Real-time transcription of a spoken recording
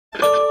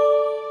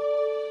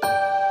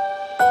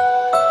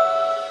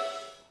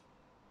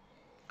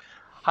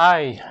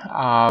Hi,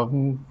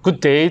 good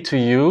day to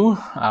you.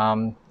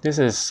 This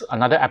is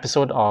another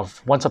episode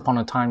of Once Upon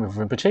a Time with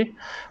Rinpoche,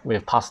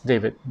 with Pastor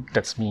David,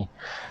 that's me.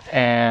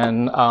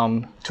 And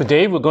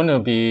today we're going to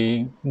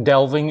be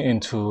delving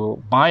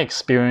into my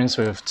experience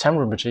with Tsem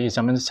Rinpoche, His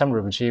Eminence Tsem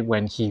Rinpoche,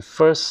 when he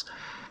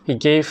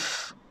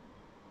gave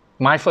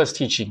my first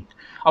teaching.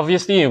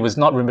 Obviously, it was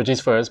not Rinpoche's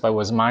first, but it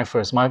was my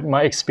first,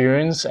 my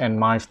experience and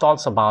my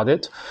thoughts about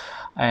it.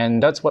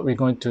 And that's what we're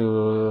going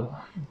to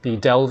be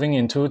delving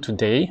into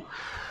today.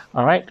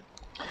 All right.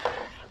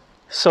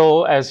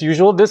 So as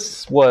usual,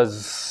 this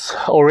was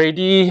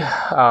already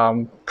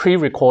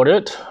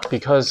pre-recorded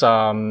because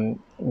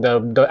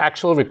the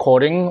actual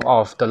recording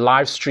of the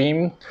live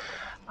stream,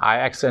 I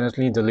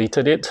accidentally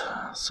deleted it.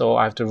 So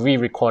I have to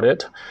re-record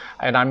it.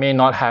 And I may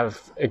not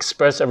have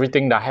expressed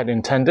everything that I had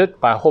intended,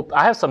 but I hope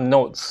I have some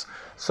notes.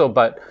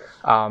 But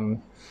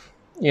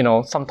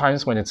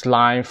sometimes when it's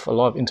live, a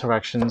lot of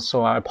interactions,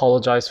 so I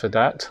apologize for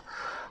that.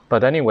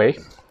 But anyway,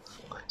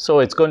 so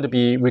it's going to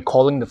be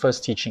recalling the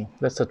first teaching.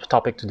 That's the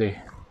topic today.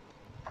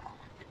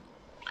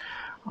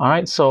 All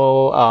right,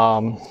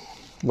 so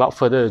without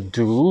further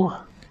ado,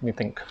 let me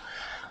think.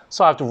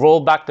 So I have to roll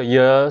back the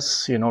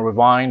years,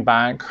 rewind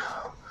back.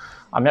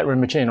 I met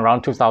Rinpoche in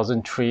around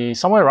 2003,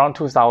 somewhere around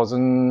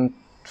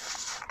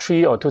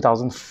 2003 or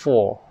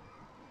 2004.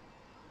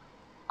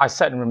 I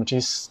sat in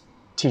Rinpoche's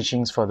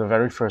teachings for the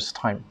very first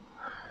time.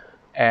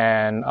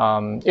 And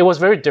it was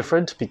very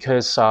different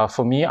because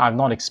for me, I've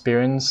not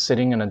experienced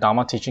sitting in a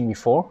Dharma teaching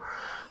before.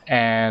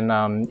 And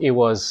it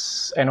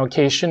was an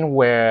occasion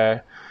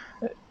where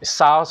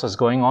SARS was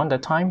going on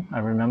that time, I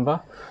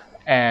remember.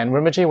 And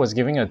Rinpoche was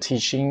giving a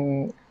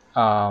teaching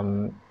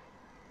to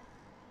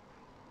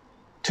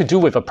do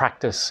with a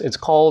practice. It's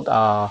called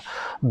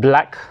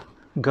Black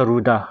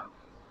Garuda.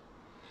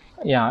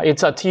 Yeah,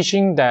 it's a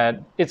teaching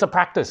it's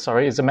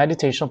a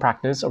meditation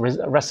practice, a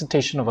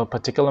recitation of a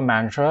particular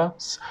mantra,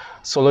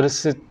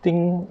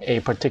 soliciting a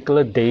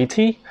particular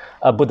deity,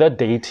 a Buddha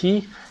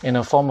deity in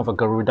the form of a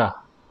Garuda.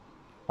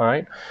 All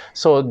right.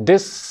 So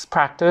this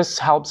practice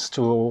helps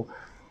to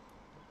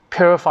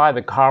purify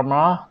the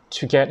karma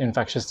to get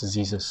infectious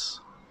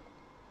diseases.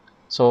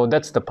 So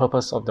that's the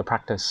purpose of the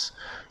practice.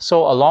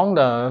 So along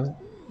the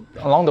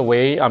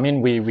way, I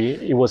mean,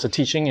 it was a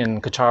teaching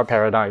in Kechara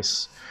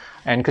Paradise.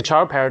 And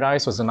Kechara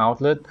Paradise was an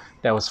outlet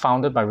that was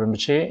founded by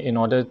Rinpoche in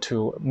order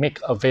to make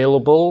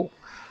available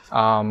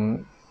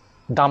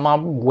Dharma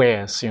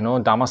wares,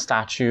 Dharma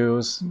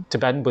statues,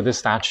 Tibetan Buddhist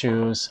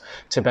statues,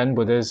 Tibetan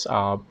Buddhist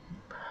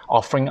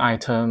offering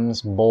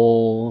items,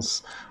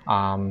 bowls,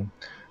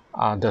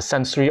 the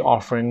sensory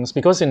offerings.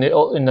 Because in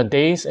the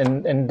days,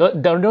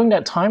 during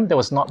that time, there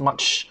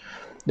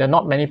are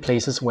not many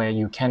places where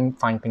you can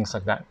find things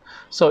like that.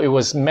 So it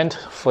was meant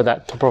for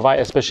that, to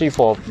provide, especially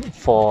for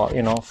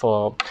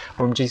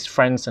Rinpoche's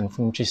friends and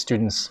Rinpoche's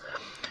students.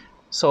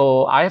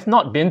 So I have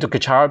not been to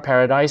Kechara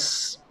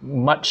Paradise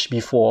much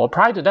before.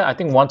 Prior to that, I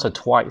think once or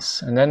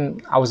twice. And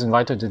then I was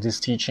invited to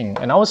this teaching.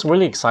 And I was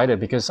really excited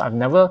because I've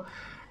never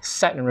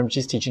sat in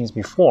Rinpoche's teachings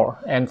before.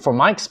 And from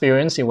my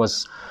experience,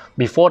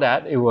 before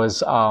that, it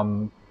was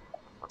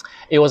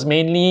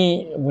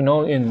mainly,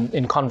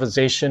 in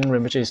conversation,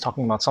 Rinpoche is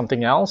talking about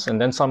something else, and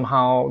then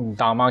somehow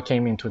Dharma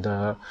came into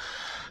the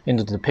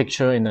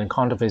picture,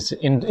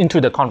 into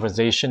the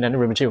conversation, and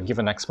Rinpoche will give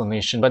an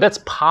explanation. But that's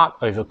part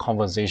of a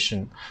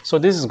conversation. So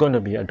this is going to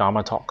be a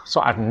Dharma talk. So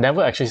I've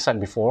never actually sat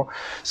before.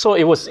 So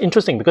it was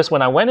interesting because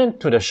when I went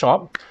into the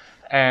shop,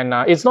 and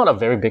it's not a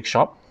very big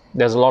shop,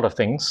 there's a lot of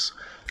things,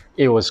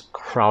 it was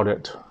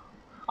crowded.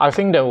 I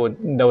think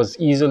there was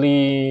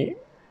easily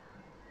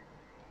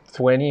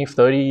 20,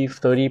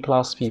 30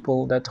 plus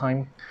people that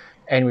time.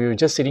 And we were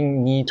just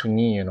sitting knee to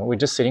knee, we're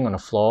just sitting on the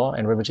floor,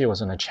 and Rinpoche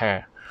was in a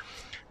chair.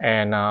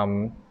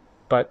 And,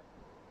 but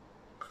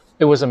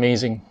it was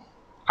amazing.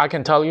 I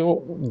can tell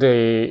you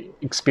the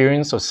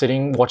experience of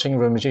watching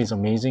Rinpoche is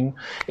amazing.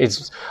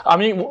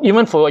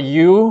 Even for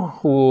you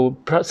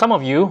some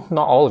of you,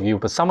 not all of you,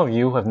 but some of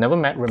you who have never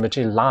met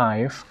Rinpoche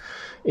live,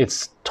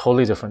 it's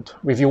totally different.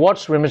 If you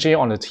watch Rinpoche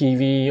on the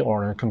TV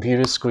or on a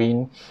computer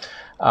screen,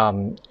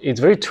 it's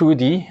very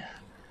 2D,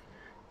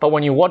 but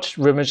when you watch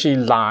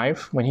Rinpoche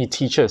live, when he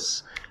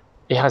teaches,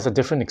 it has a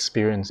different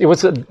experience. It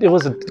was a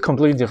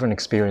completely different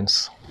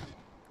experience.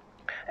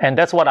 And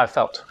that's what I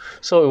felt.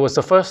 So it was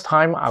the first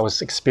time I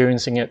was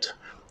experiencing it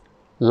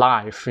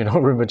live,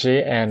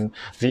 Rinpoche, and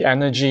the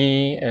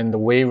energy and the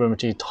way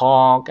Rinpoche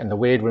talk and the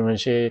way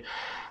Rinpoche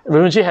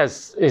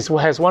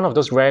has one of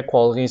those rare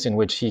qualities in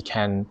which he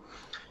can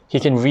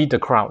read the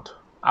crowd.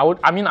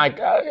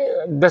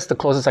 That's the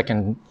closest I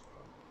can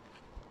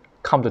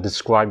come to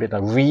describe it. I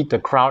read the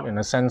crowd in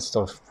a sense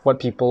of what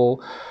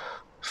people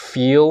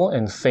feel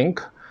and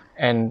think,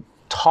 and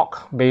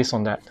talk based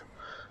on that,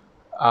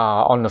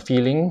 on the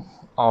feeling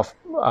of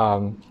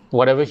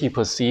whatever he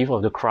perceives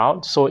of the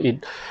crowd. So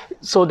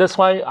that's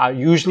why I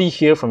usually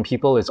hear from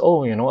people is,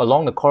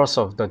 along the course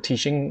of the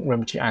teaching,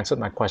 Rinpoche answered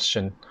my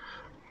question.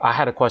 I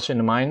had a question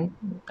in mind,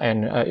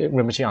 and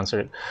Rinpoche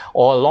answered it.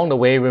 Or along the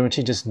way,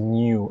 Rinpoche just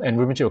knew, and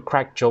Rinpoche would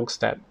crack jokes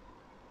that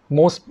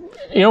most,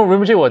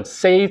 Rinpoche would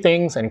say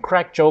things and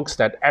crack jokes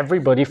that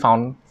everybody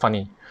found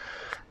funny.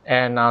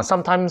 And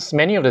sometimes,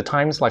 many of the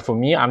times, like for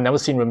me, I've never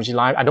seen Rinpoche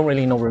live. I don't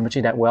really know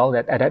Rinpoche that well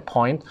at that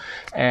point.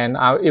 And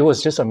it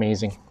was just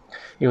amazing.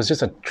 It was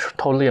just a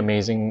totally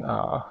amazing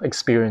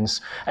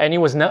experience. And it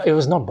was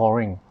not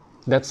boring.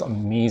 That's the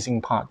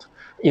amazing part.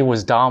 It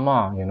was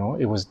Dharma,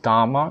 it was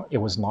Dharma. It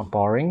was not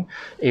boring.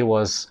 It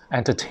was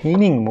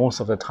entertaining most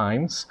of the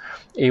times.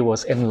 It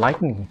was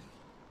enlightening.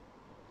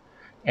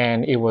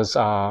 And it was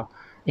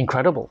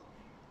incredible.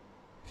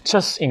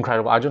 Just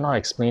incredible. I don't know how to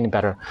explain it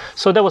better.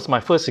 So that was my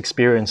first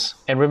experience.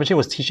 And Rinpoche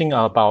was teaching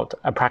about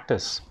a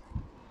practice.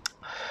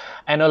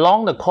 And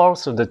along the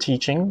course of the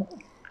teaching,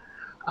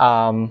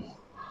 Rinpoche,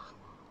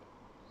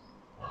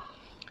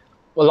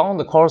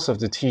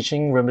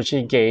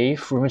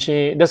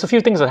 there's a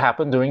few things that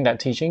happened during that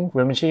teaching.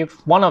 Rinpoche,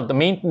 one of the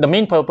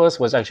main purpose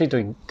was actually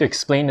to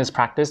explain this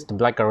practice, the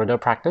Black Garuda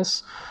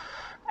practice.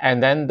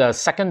 And then the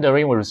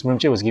secondary was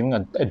Rinpoche was giving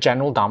a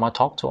general Dharma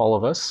talk to all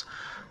of us.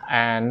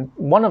 And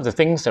one of the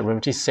things that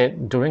Rinpoche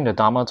said during the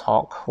Dharma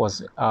talk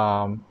was,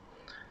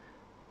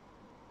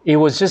 it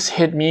was just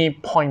hit me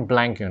point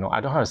blank, I don't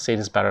know how to say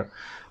this better,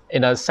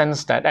 in a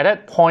sense that at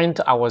that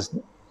point I was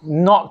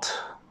not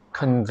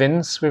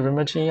convinced with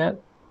Rinpoche yet,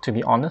 to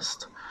be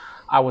honest.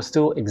 I was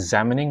still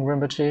examining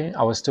Rinpoche.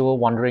 I was still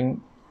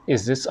wondering,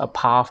 is this a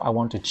path I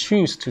want to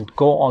choose to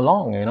go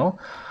along,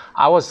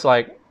 I was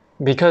like,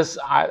 because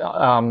I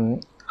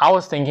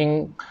was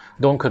thinking,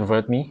 don't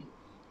convert me.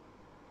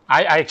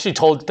 I actually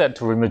told that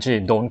to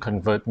Rinpoche, don't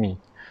convert me,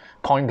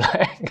 point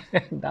blank.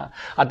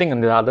 I think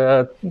in the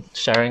other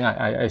sharing,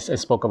 I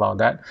spoke about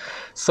that.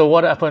 So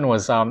what happened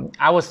was,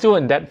 I was still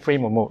in that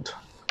frame of mode,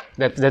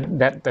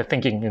 that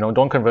thinking,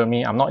 don't convert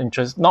me. I'm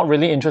not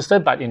really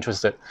interested, but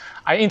interested.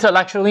 I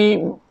intellectually,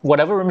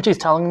 whatever Rinpoche is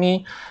telling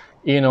me,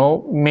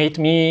 made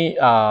me,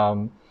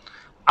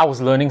 I was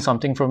learning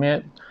something from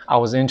it. I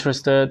was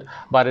interested,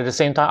 but at the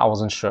same time, I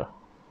wasn't sure.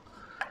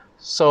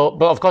 So,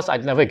 but of course, I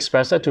never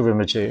expressed that to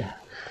Rinpoche.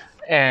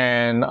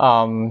 And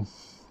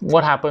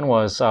what happened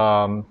was,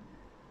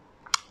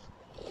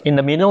 in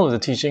the middle of the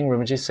teaching,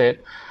 Rinpoche said,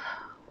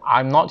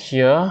 I'm not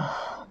here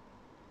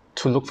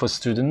to look for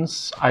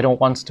students. I don't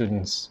want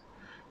students.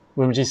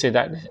 Rinpoche said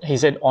that. He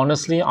said,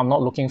 honestly, I'm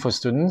not looking for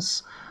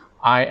students.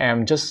 I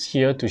am just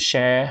here to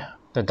share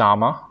the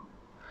Dharma.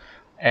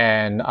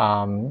 And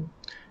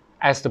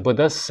as the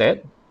Buddha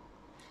said,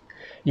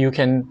 you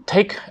can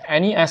take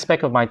any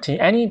aspect of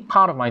any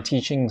part of my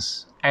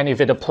teachings, and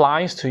if it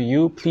applies to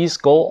you, please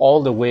go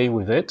all the way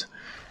with it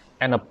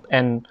and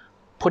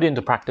put it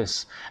into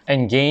practice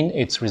and gain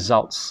its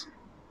results.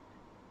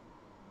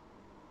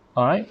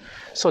 All right?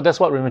 So that's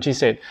what Rinpoche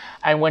said.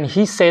 And when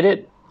he said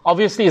it,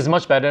 obviously it's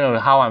much better than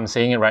how I'm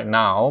saying it right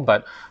now,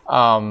 but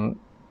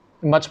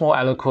much more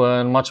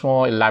eloquent, much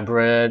more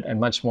elaborate, and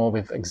much more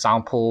with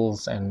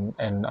examples and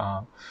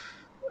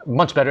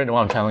much better than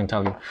what I'm trying to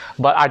tell you.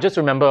 But I just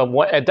remember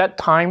at that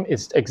time,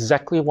 it's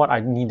exactly what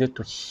I needed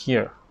to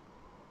hear.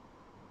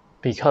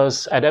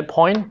 Because at that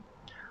point,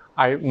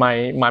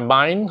 my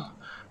mind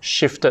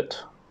shifted.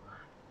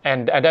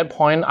 And at that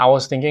point, I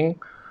was thinking,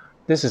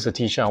 this is a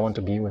teacher I want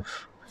to be with.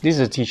 This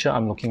is a teacher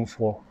I'm looking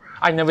for.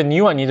 I never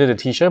knew I needed a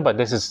teacher, but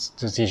this is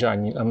the teacher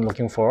I'm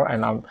looking for.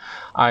 And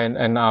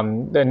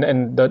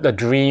the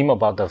dream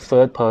about the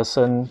third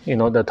person,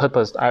 the third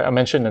person, I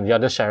mentioned in the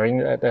other sharing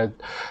that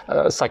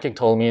psychic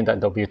told me that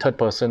there'll be a third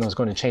person who's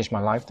going to change my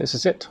life. This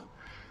is it.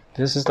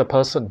 This is the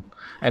person.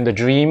 And the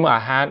dream I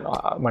had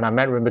when I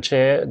met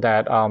Rinpoche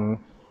that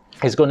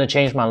is going to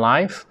change my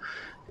life,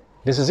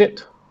 this is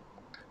it.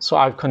 So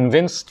I'm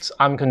convinced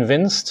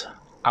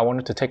I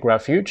wanted to take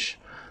refuge.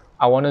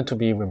 I wanted to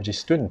be a Rinpoche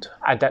student.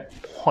 At that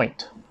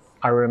point,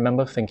 I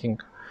remember thinking,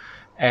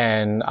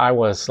 and I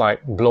was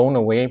like blown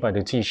away by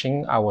the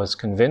teaching. I was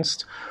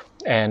convinced,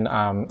 and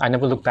I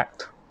never looked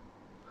back.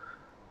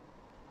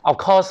 Of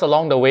course,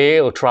 along the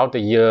way or throughout the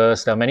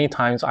years, there are many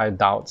times I had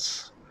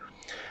doubts.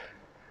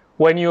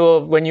 When you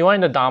are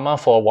in the Dharma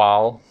for a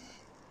while,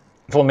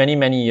 for many,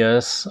 many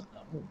years,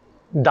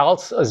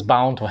 doubts is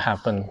bound to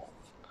happen.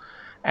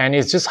 And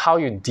it's just how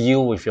you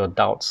deal with your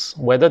doubts.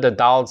 Whether the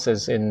doubts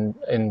is in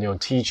your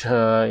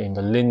teacher, in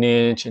the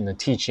lineage, in the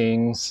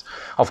teachings.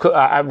 Of course,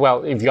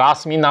 well, if you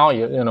ask me now,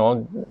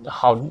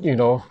 how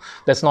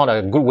that's not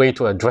a good way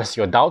to address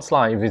your doubts.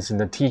 Like if it's in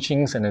the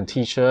teachings and the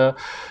teacher,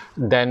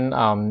 then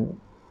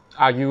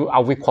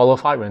are we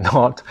qualified or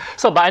not?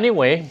 So, but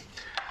anyway,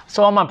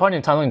 so on my point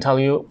in telling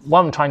you,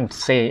 what I'm trying to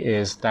say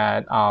is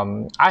that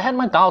I had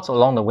my doubts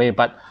along the way,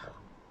 but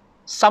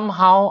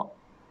somehow,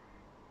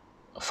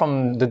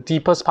 from the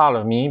deepest part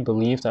of me,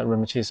 believe that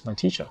Rinpoche is my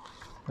teacher.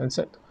 That's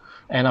it.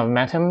 And I've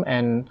met him,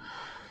 and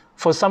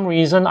for some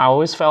reason, I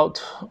always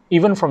felt,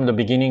 even from the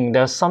beginning,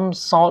 there's some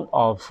sort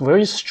of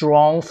very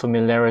strong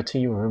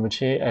familiarity with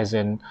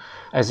Rinpoche,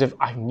 as if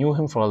I knew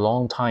him for a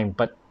long time.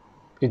 But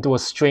it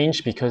was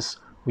strange because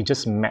we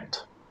just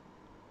met.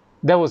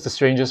 That was the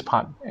strangest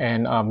part.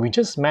 And we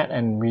just met,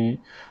 and we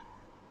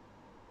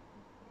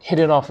hit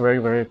it off very,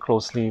 very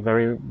closely,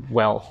 very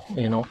well,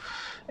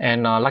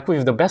 and like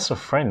we're the best of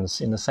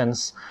friends in a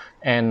sense.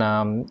 And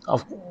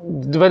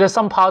but there's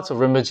some parts of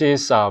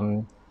Rinpoche's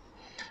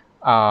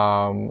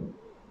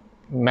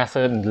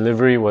method and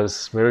delivery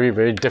was very,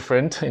 very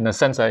different in the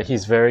sense that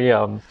he's very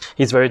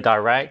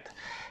direct,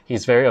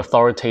 he's very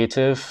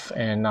authoritative,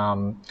 and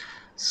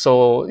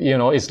so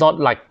it's not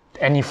like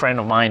any friend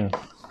of mine.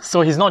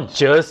 So he's not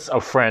just a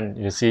friend,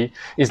 you see.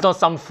 It's not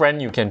some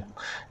friend you can,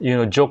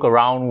 joke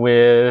around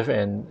with,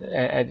 and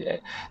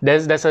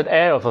there's an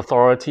air of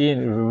authority in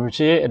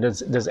Rinpoche, and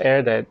there's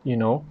air that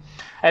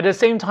At the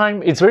same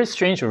time, it's very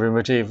strange with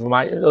Rinpoche.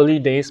 My early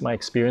days, my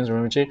experience with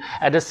Rinpoche.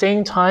 At the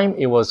same time,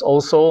 it was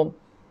also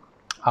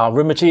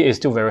Rinpoche is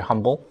still very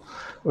humble.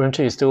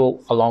 Rinpoche is still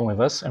along with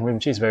us, and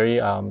Rinpoche is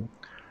very,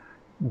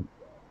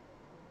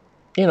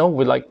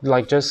 with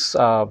like just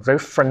very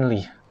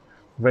friendly,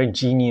 very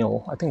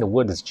genial. I think the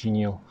word is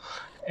genial,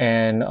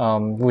 and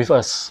with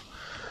us.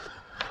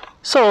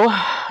 So,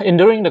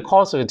 during the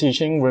course of the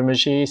teaching,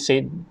 Rinpoche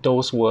said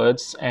those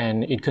words,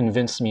 and it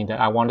convinced me that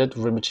I wanted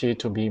Rinpoche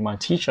to be my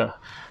teacher,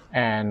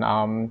 and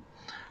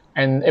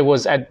it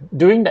was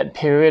during that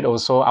period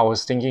also I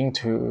was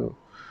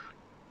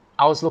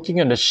looking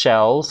at the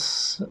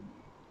shells.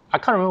 I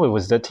can't remember if it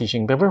was the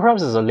teaching, but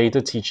perhaps it's a later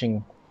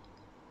teaching.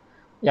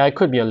 Yeah, it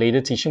could be a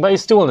later teaching, but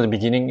it's still in the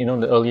beginning, in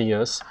the early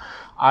years.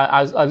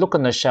 I look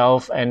on the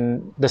shelf,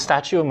 and the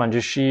statue of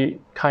Manjushri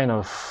kind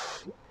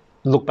of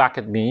looked back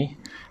at me.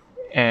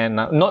 And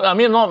I'm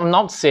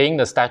not saying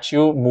the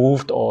statue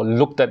moved or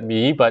looked at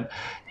me, but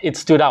it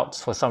stood out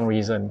for some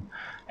reason.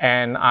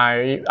 And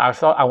I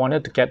thought I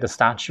wanted to get the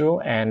statue.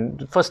 And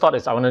the first thought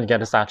is I wanted to get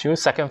the statue.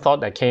 Second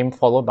thought that came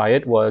followed by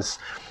it was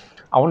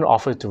I want to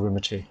offer it to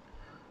Rinpoche.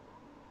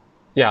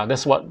 Yeah,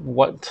 that's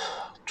what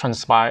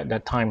transpired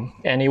that time.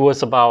 And it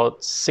was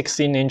about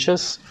 16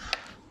 inches.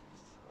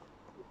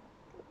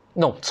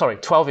 No, sorry,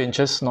 12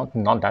 inches, not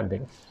that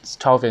big. It's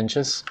 12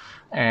 inches.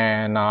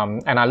 And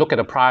I look at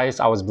the price,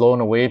 I was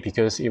blown away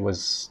because it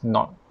was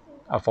not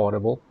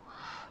affordable.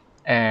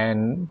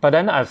 But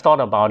then I've thought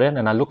about it,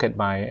 and I look at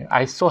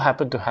I so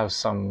happened to have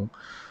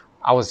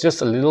I was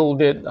just a little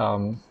bit,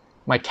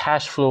 my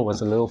cash flow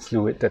was a little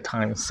fluid at the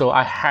time. So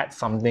I had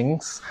some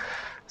things.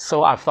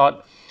 So I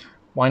thought,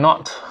 why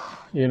not,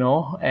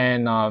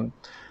 and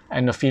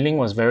the feeling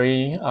was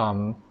very,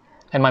 and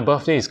my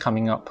birthday is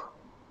coming up.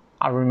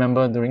 I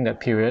remember during that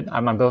period,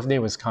 my birthday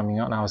was coming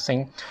up, and I was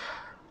saying,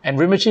 and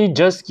Rinpoche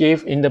just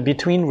gave,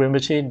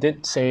 Rinpoche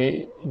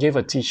gave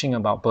a teaching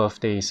about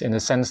birthdays, in the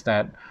sense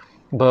that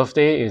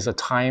birthday is a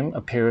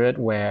period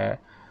where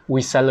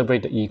we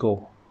celebrate the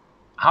ego.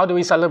 How do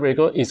we celebrate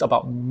ego? It's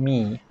about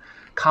me.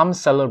 Come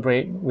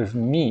celebrate with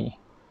me.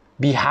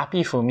 Be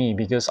happy for me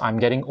because I'm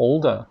getting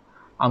older.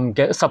 I'm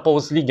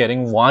supposedly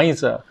getting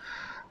wiser.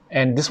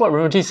 And this is what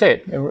Rinpoche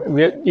said.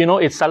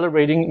 It's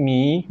celebrating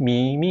me,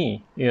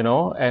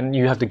 and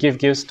you have to give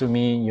gifts to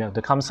me. You have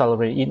to come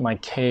celebrate, eat my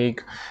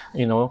cake,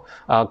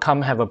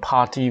 come have a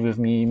party with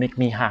me, make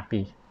me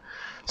happy.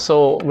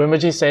 So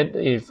Rinpoche said,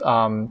 if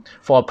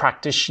for a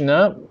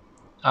practitioner,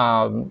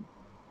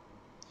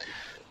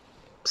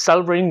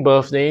 celebrating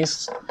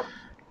birthdays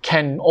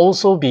can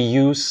also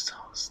be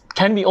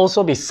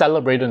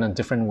celebrated in a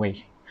different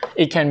way.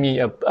 It can be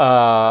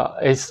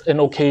it's an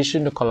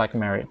occasion to collect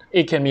merit.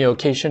 It can be an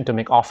occasion to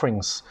make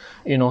offerings.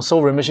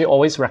 So Rinpoche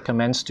always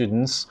recommends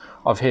students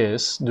of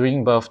his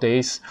during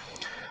birthdays.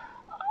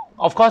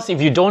 Of course,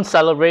 if you don't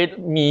celebrate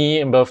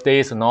me in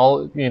birthdays and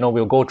all,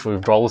 we'll go through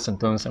withdrawal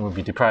symptoms and we'll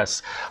be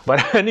depressed.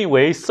 But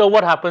anyway, so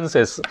what happens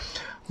is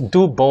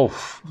do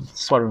both.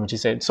 That's what Rinpoche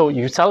said. So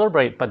you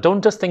celebrate, but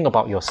don't just think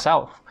about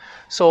yourself.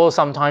 So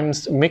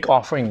sometimes make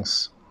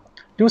offerings.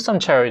 Do some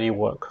charity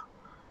work.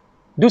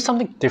 Do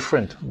something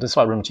different. That's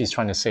what Rinpoche is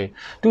trying to say.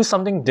 Do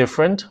something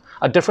different,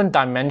 a different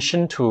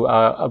dimension to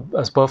a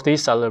birthday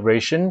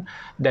celebration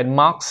that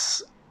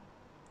marks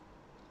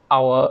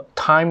our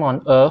time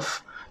on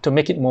earth to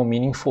make it more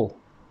meaningful.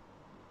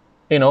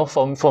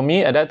 For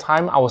me at that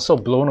time, I was so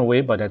blown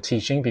away by that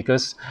teaching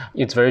because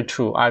it's very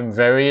true. I'm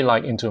very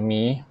into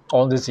me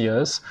all these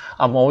years.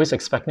 I'm always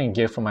expecting a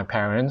gift from my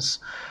parents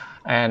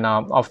and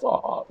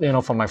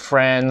from my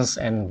friends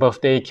and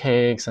birthday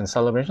cakes and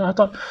celebration. I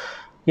thought,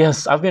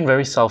 yes, I've been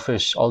very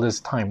selfish all this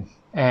time.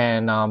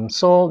 And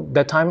so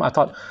that time I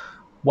thought,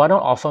 why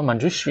not offer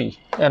Manjushri?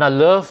 And I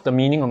love the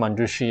meaning of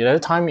Manjushri. At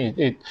that time,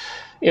 it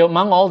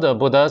among all the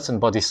Buddhas and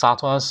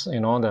Bodhisattvas,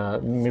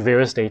 the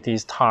various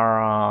deities,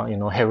 Tara,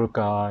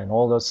 Heruka, and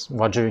all those,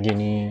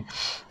 Vajrayogini,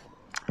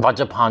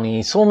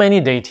 Vajrapani, so many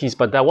deities,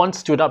 but that one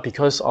stood up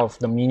because of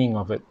the meaning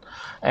of it.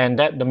 And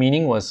the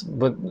meaning was,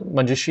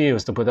 Manjushri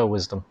was the Buddha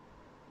wisdom.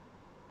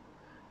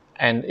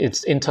 And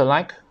it's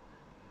intellect,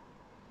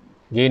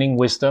 gaining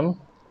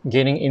wisdom,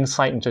 gaining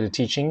insight into the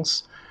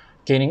teachings,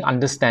 gaining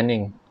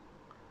understanding,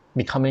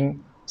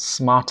 becoming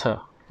smarter,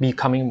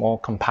 becoming more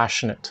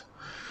compassionate.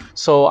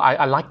 So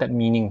I like that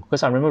meaning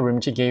because I remember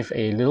Rinpoche gave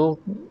a little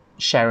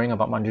sharing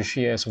about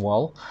Manjushri as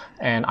well,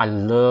 and I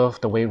love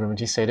the way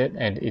Rinpoche said it,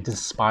 and it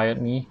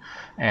inspired me.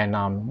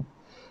 And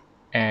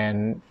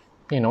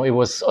it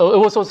was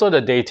also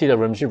the deity that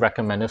Rinpoche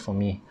recommended for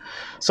me.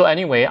 So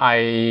anyway,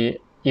 I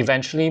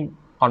eventually,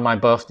 on my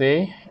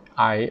birthday,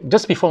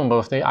 just before my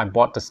birthday, I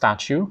bought the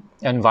statue,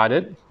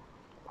 invited.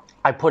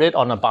 I put it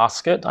on a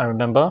basket, I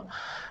remember,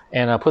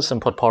 and I put some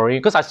potpourri,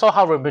 because I saw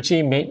how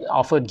Rinpoche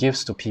offered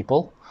gifts to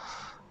people.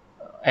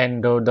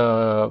 And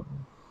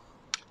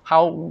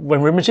how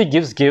when Rinpoche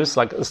gives gifts,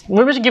 like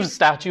Rinpoche gives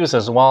statues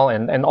as well,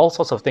 and all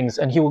sorts of things,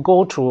 and he will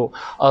go through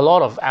a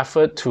lot of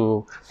effort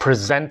to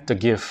present the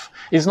gift.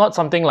 It's not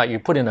something like you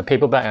put in a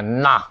paper bag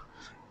and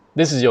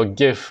this is your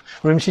gift.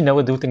 Rinpoche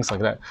never do things like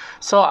that.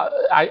 So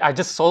I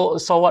just saw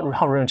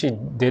how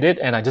Rinpoche did it,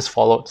 and I just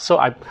followed. So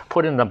I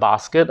put it in a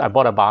basket. I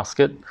bought a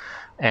basket,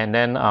 and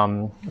then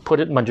put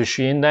it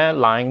manjushri in there,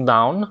 lying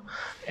down,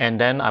 and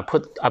then I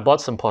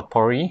bought some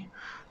potpourri.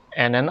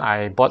 And then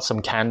I bought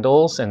some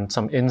candles and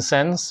some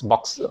incense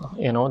box,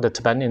 the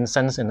Tibetan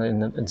incense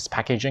in this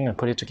packaging, and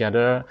put it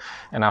together.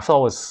 And I thought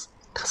it was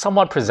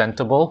somewhat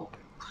presentable.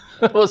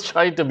 I was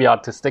trying to be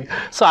artistic,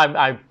 so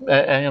I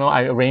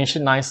arranged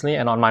it nicely.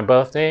 And on my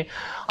birthday,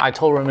 I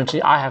told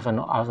Rinpoche, I have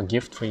a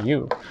gift for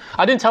you.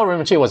 I didn't tell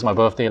Rinpoche it was my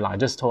birthday. I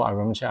just told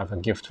Rinpoche, I have a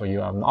gift for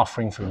you. I have an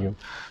offering for you.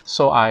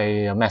 So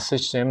I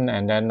messaged him,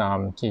 and then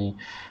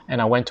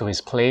I went to his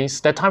place.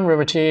 That time,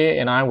 Rinpoche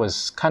and I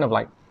was kind of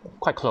like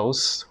quite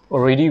close,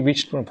 already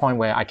reached to a point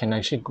where I can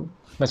actually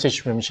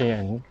message Rinpoche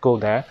and go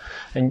there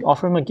and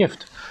offer him a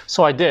gift.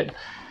 So I did.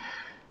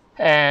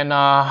 And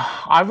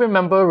I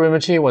remember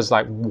Rinpoche was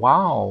like,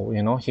 wow,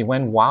 he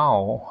went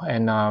wow.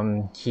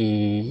 And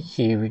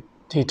he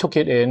took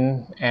it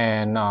in,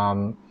 and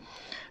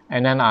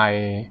then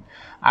I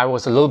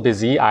was a little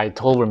busy. I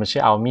told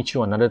Rinpoche, I'll meet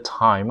you another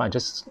time. I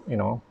just,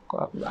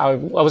 I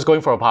was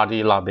going for a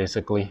party,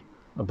 basically,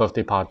 a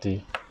birthday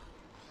party.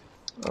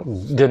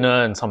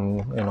 Dinner and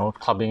some,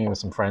 clubbing with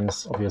some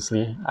friends,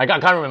 obviously. I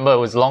can't remember, it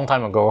was a long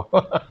time ago.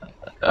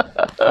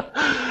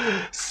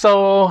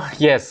 So,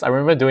 yes, I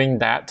remember doing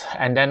that.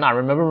 And then I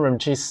remember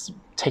Rinpoche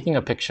taking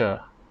a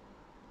picture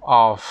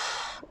of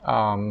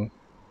the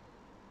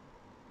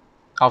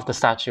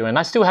statue. And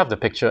I still have the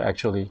picture,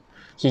 actually.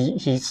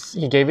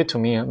 He gave it to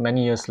me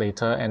many years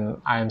later,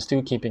 and I am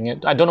still keeping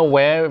it. I don't know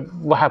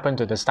what happened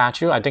to the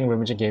statue. I think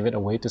Rinpoche gave it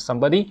away to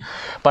somebody.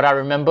 But I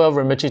remember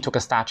Rinpoche took a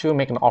statue,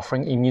 made an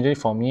offering immediately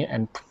for me,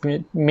 and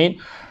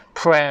made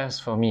prayers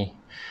for me.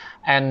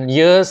 And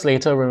years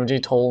later,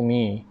 Rinpoche told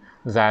me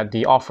that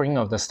the offering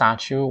of the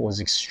statue was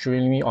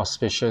extremely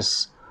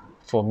auspicious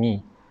for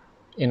me,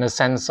 in a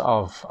sense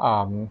of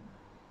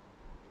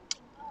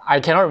I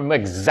cannot remember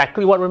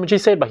exactly what Rinpoche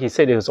said, but he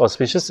said it was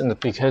auspicious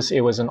because it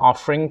was an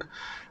offering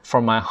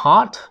from my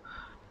heart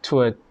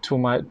to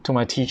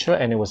my teacher,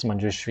 and it was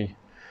manjushri.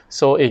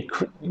 So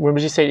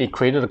Rinpoche said it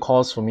created a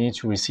cause for me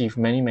to receive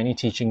many, many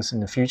teachings in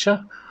the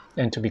future,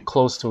 and to be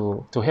close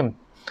to him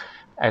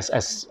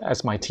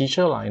as my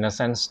teacher, in a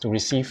sense, to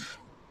receive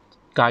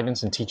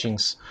guidance and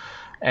teachings.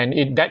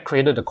 And that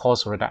created the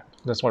cause for that.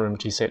 That's what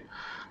Rinpoche said.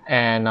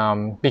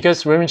 And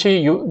because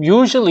Rinpoche,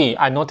 usually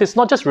I notice,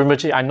 not just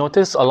Rinpoche, I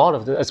notice a lot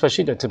of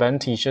especially the Tibetan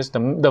teachers,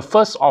 the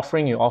first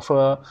offering you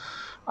offer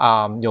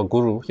your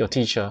guru, your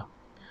teacher,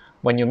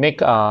 when you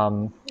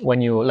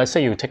let's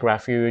say you take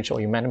refuge or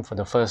you met him for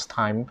the first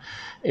time,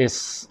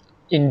 is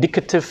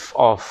indicative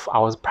of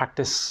our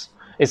practice.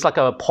 It's like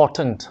a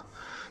portent.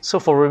 So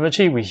for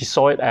Rinpoche, he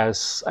saw it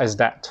as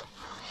that.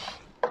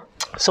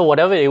 So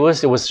whatever it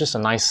was just a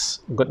nice,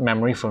 good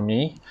memory for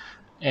me.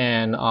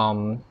 And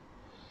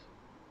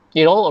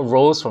it all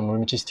arose from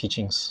Rinpoche's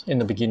teachings in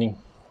the beginning,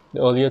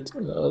 the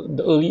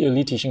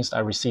early teachings that I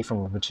received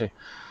from Rinpoche.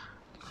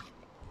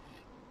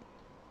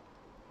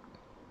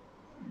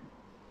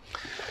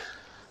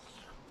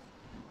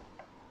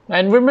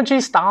 And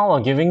Rinpoche's style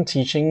of giving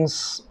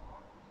teachings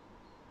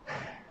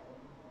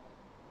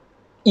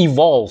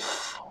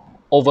evolve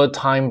over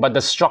time, but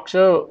the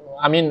structure,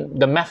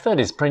 the method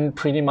is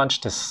pretty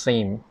much the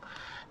same,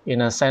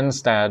 in a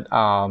sense that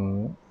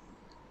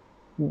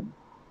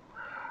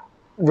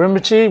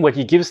Rinpoche, when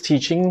he gives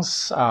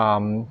teachings,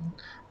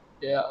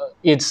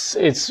 it's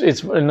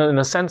in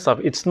a sense of,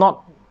 it's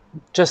not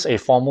just a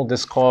formal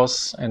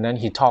discourse and then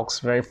he talks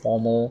very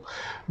formal.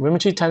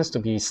 Rinpoche tends to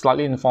be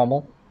slightly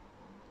informal,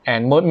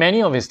 and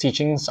many of his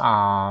teachings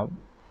are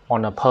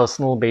on a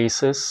personal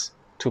basis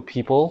to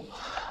people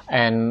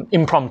and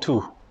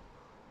impromptu.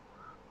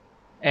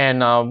 And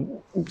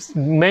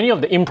many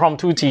of the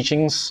impromptu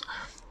teachings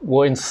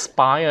were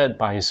inspired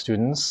by his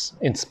students,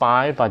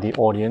 inspired by the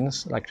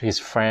audience, like his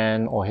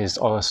friend or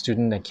a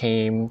student that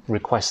came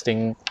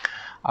requesting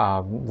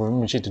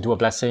Rinpoche to do a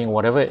blessing,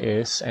 whatever it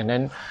is. And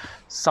then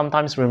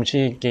sometimes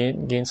Rinpoche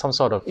gained some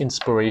sort of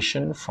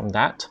inspiration from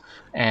that,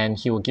 and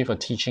he will give a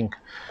teaching.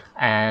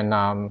 And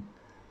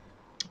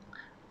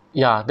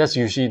that's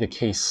usually the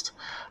case.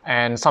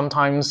 And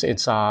sometimes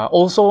it's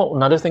also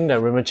another thing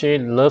that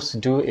Rinpoche loves to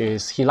do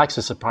is he likes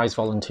to surprise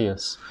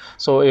volunteers.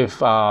 So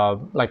if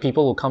like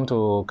people will come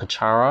to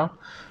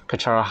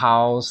Kechara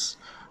House,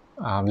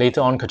 later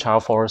on Kechara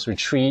Forest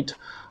Retreat,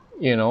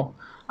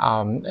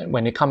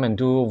 when they come and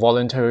do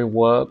voluntary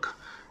work,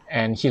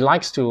 And he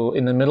likes to,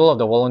 in the middle of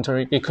the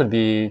voluntary, it could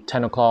be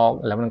 10 o'clock,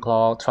 11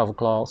 o'clock, 12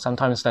 o'clock.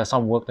 Sometimes there's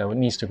some work that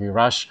needs to be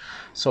rushed,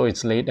 so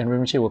it's late, and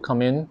Rinpoche will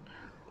come in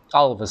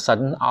all of a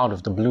sudden, out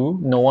of the blue.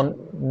 No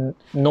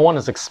one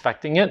is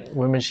expecting it.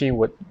 Rinpoche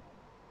would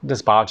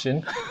just barge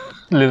in,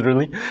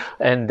 literally,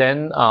 and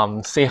then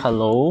say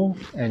hello,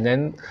 and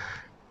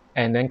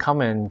then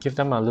come and give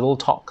them a little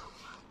talk.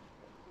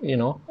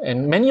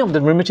 And many of the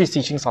Rinpoche's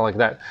teachings are like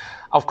that.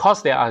 Of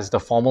course, there is the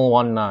formal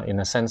one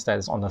in a sense that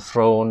is on the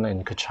throne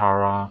in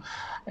Kechara,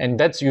 and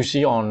that's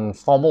usually on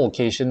formal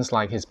occasions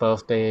like his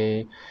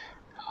birthday,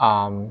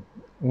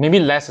 maybe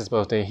less his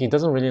birthday. He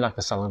doesn't really like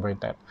to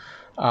celebrate that.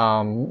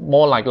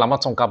 More like Lama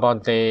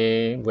Tsongkhapa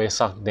Day,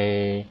 Wesak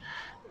Day,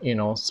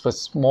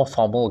 more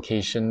formal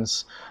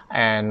occasions,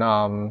 and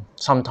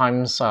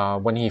sometimes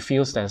when he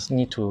feels there's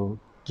need to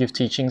give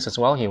teachings as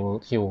well, he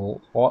will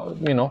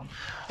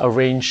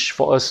arrange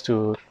for us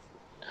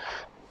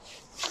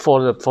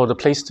for the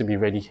place to be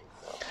ready.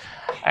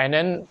 And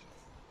then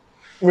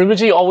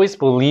Rinpoche always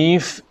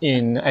believe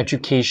in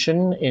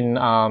education, in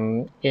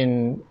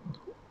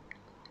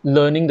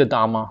learning the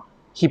Dharma.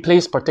 He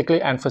placed particular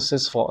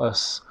emphasis for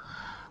us,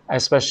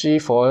 especially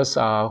for us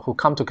who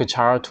come to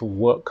Kechara to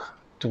work,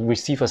 to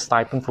receive a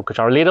stipend for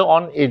Kechara. Later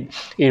on, it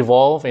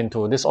evolved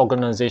into this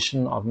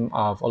organization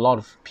of a lot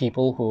of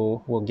people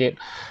who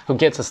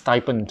gets a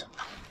stipend.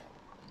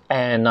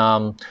 And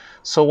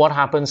so what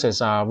happens is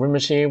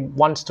Rinpoche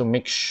wants to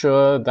make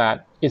sure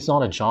that it's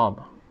not a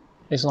job,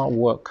 it's not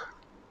work.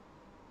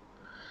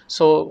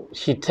 So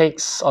he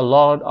takes a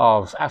lot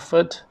of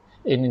effort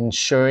in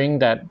ensuring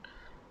that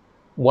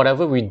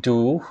whatever we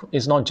do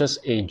is not just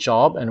a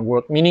job and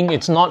work. Meaning,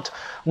 it's not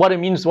what it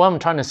means. What I'm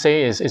trying to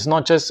say is, it's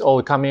not just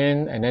come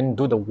in and then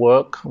do the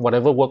work,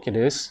 whatever work it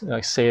is,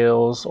 like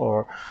sales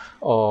or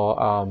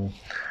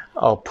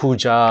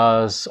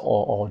pujas,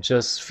 or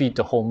just feed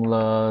the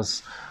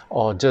homeless,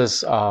 or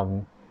just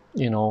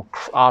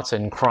arts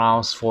and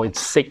crafts for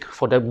its sake,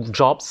 for the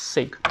job's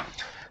sake.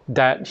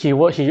 That he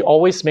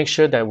always makes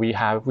sure that we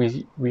have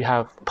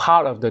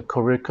part of the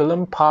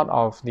curriculum, part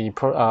of the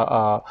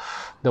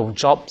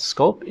job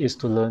scope is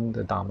to learn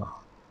the Dharma.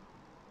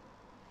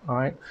 All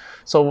right.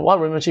 So what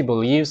Rinpoche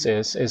believes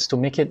is to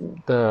make it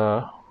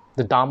the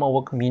Dharma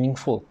work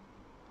meaningful.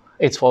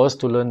 It's for us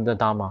to learn the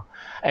Dharma.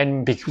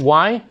 And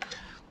why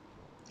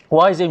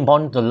is it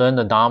important to learn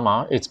the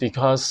Dharma? It's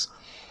because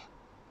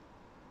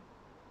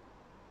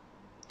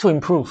to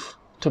improve,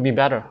 to be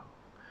better,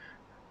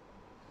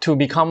 to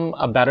become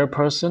a better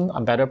person, a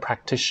better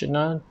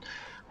practitioner.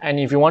 And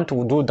if you want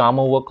to do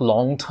Dharma work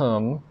long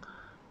term,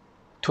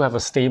 to have a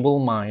stable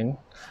mind,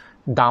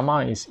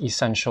 Dharma is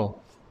essential.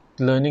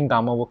 Learning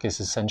Dharma work is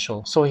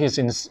essential. So he's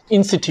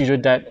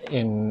instituted that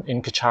in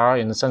Kechara,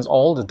 in the sense,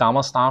 all the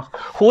Dharma staff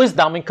who is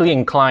Dharmically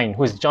inclined,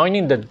 who is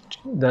joining the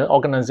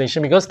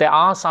organization, because there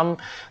are some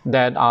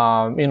that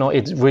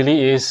it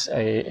really is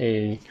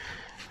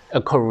a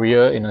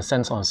career in a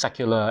sense on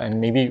secular, and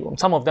maybe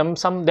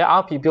there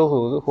are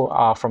people who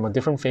are from a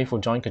different faith who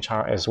join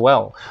Kechara as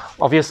well.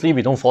 Obviously,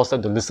 we don't force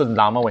them to listen to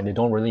Dharma when they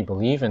don't really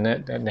believe in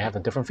it, and they have a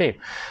different faith,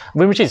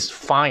 which is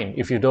fine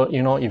if you don't,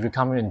 if you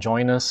come and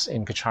join us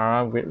in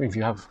Kechara,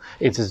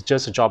 it is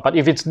just a job. But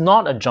if it's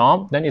not a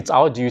job, then it's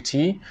our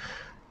duty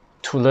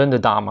to learn the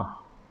Dharma,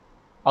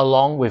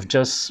 along with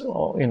just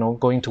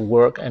going to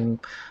work and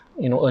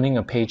earning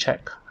a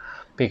paycheck,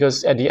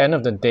 because at the end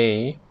of the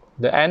day,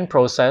 the end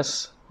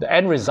result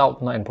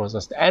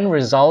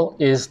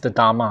is the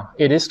Dharma.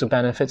 It is to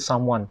benefit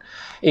someone.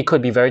 It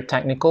could be very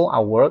technical,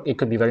 our work. It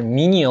could be very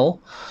menial,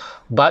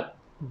 but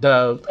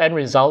the end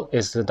result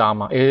is the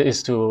Dharma. It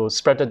is to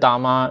spread the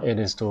Dharma. It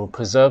is to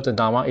preserve the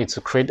Dharma. It's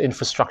to create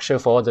infrastructure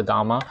for the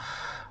Dharma.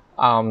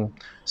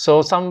 So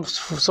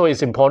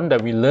it's important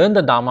that we learn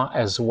the Dharma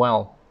as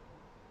well.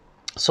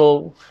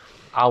 So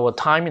our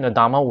time in the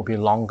Dharma will be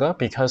longer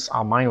because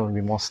our mind will be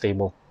more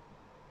stable.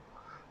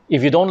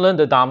 If you don't learn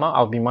the Dharma,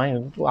 our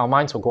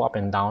minds will go up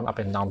and down,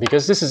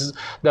 because this is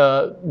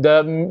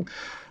the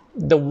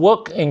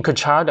work in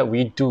Kechara that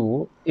we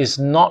do is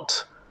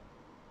not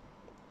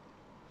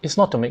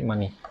to make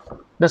money.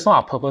 That's not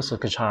our purpose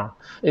of Kechara.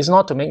 It's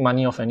not to make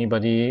money off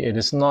anybody. It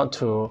is not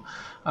to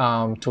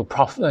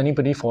profit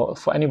anybody, for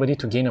anybody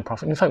to gain a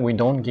profit. In fact, we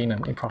don't gain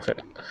any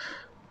profit.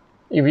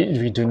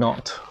 We do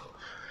not.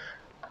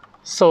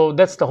 So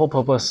that's the whole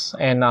purpose.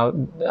 And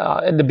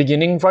at the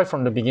beginning, right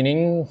from the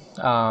beginning,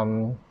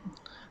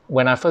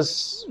 when I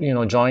first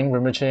joined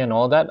Rinpoche and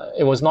all that,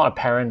 it was not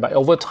apparent, but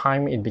over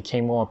time it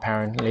became more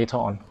apparent later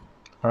on,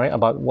 all right,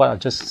 about what I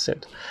just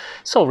said.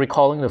 So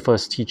recalling the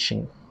first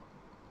teaching.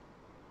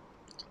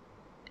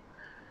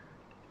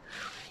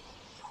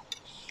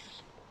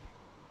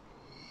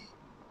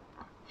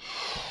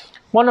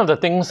 One of the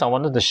things I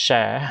wanted to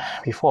share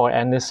before I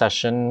end this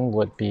session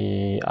would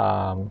be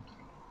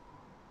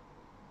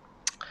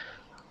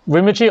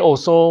Rinpoche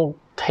also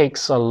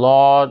takes a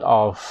lot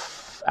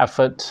of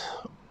effort,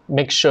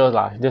 make sure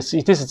this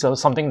is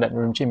something that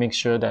Rinpoche makes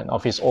sure that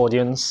of his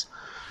audience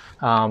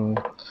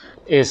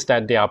is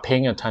that they are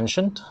paying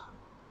attention.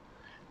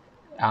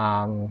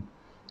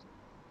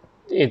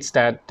 it's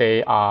that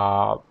they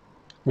are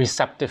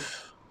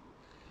receptive.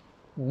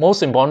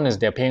 Most important is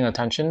they're paying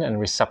attention and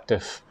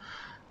receptive.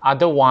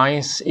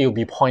 Otherwise, it will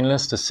be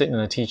pointless to sit in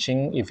a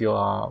teaching if you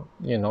are,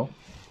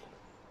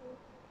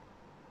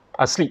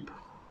 asleep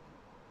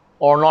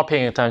or not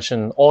paying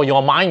attention, or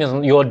your mind is,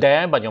 you're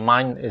there, but your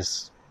mind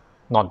is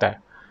not there.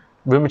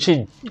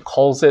 Rinpoche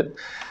calls it,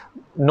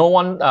 no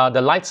one,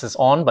 the lights is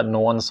on, but no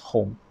one's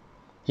home.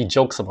 He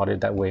jokes about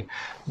it that way.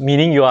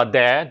 Meaning you are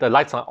there, the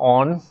lights are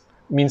on,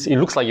 means it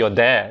looks like you're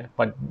there,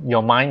 but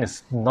your mind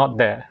is not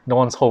there. No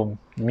one's home.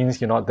 It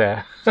means you're not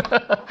there.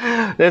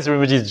 That's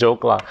Rinpoche's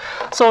joke lah.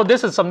 So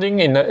this is something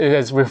it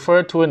is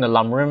referred to in the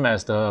Lamrim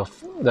as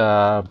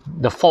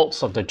the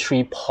faults of the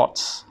three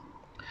pots.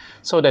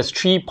 So there's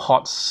three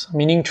pots,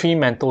 meaning three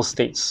mental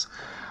states.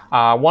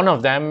 One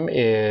of them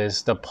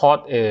is the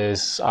pot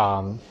is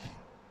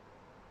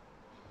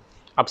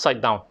upside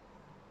down.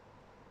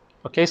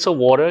 Okay, so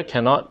water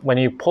cannot, when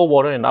you pour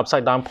water in an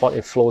upside down pot,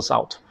 it flows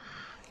out.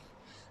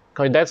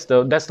 Okay, that's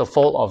the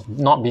fault of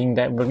not being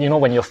there.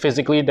 When you're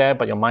physically there,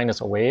 but your mind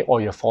is away,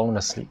 or you're falling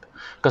asleep,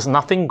 because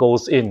nothing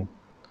goes in,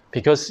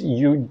 because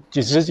you're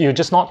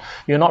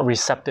not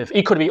receptive.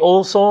 It could be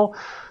also,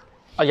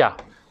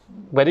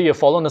 whether you're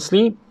falling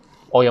asleep,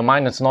 or your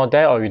mind is not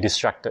there, or you're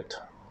distracted.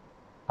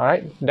 All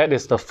right, that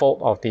is the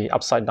fault of the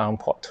upside down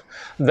pot.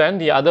 Then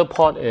the other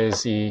pot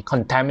is the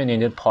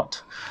contaminated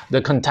pot.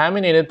 The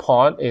contaminated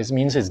pot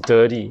means it's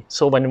dirty.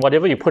 So when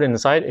whatever you put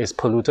inside is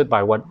polluted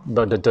by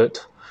the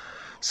dirt.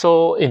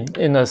 So in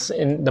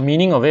the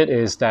meaning of it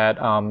is that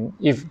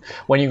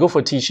when you go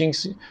for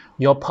teachings,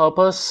 your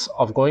purpose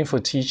of going for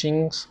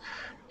teachings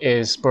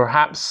is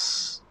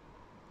perhaps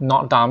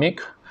not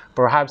dharmic.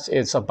 Perhaps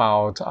it's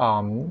about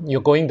you're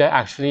going there,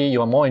 actually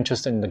you're more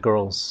interested in the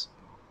girls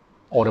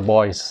or the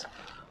boys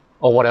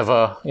or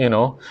whatever,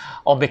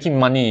 or making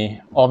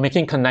money or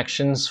making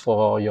connections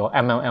for your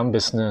MLM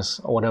business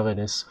or whatever it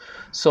is.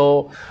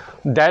 So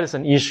that is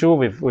an issue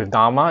with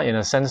Dharma, in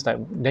a sense that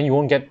then you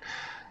won't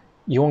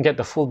get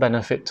the full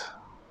benefit.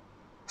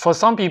 For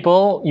some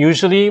people,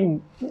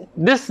 usually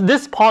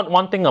this part,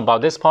 one thing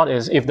about this part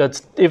is if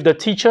the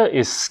teacher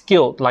is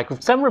skilled, like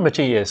Tsem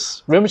Rinpoche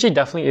is. Rinpoche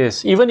definitely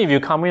is. Even if you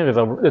come in with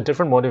a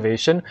different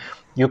motivation,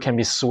 you can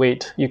be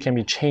swayed, you can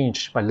be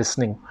changed by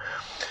listening.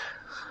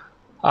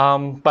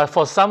 But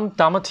for some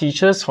Dharma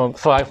teachers,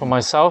 for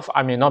myself,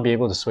 I may not be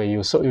able to sway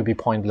you, so it will be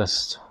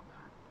pointless.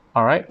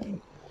 All right?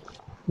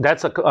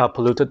 That's a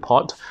polluted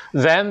pot.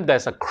 Then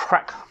there's a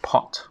cracked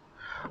pot.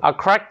 A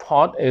cracked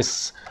pot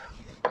is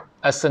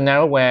a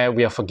scenario where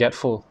we are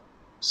forgetful.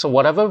 So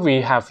whatever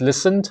we have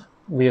listened,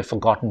 we have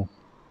forgotten.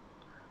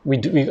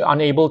 We're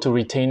unable to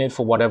retain it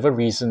for whatever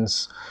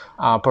reasons.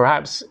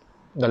 Perhaps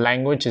the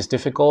language is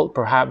difficult.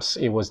 Perhaps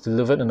it was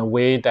delivered in a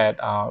way that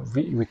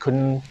we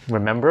couldn't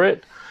remember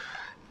it.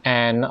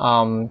 And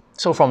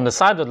so from the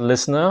side of the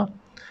listener,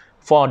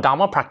 for a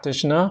Dharma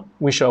practitioner,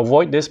 we should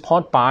avoid this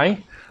pot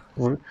by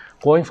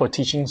going for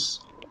teachings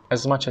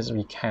as much as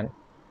we can,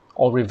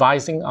 or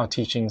revising our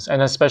teachings.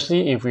 And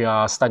especially if we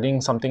are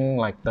studying something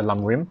like the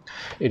Lamrim,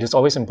 it is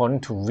always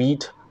important to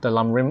read the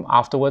Lamrim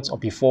afterwards or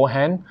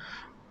beforehand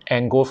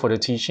and go for the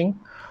teaching,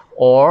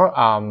 or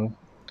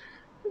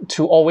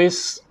to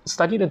always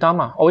study the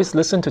Dharma, always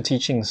listen to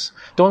teachings.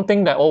 Don't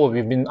think that,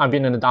 I've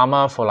been in the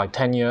Dharma for like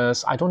 10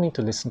 years, I don't need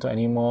to listen to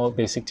any more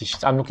basic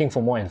teachings, I'm looking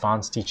for more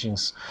advanced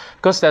teachings.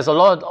 Because there's a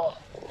lot of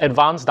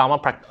advanced Dharma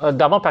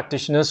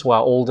practitioners who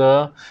are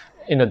older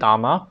in the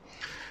Dharma,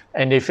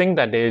 and they think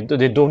that they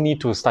don't need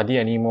to study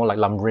anymore, like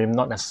Lamrim,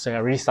 not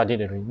necessarily study,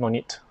 they no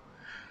need.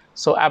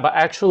 So, but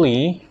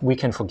actually, we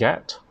can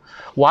forget.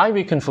 Why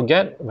we can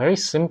forget? Very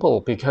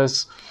simple,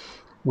 because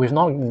we have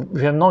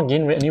not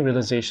gained any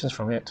realizations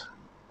from it.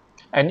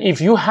 And if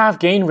you have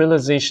gained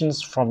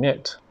realizations from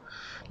it,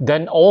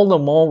 then all the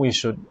more we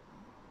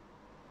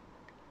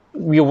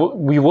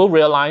will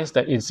realize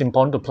that it's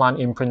important to plant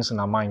imprints in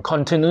our mind.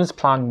 Continuously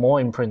plant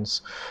more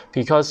imprints,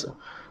 because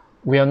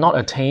we are not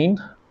attained.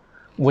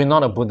 We're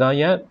not a Buddha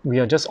yet. We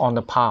are just on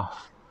the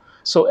path.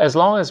 So as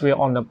long as we're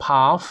on the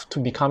path to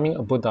becoming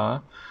a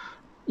Buddha,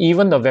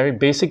 even the very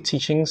basic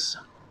teachings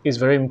is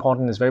very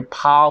important. It's very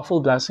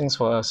powerful blessings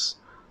for us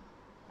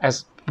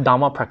as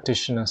Dharma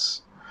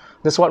practitioners.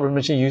 That's what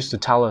Rinpoche used to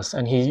tell us.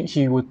 And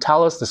he would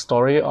tell us the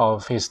story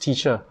of his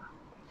teacher.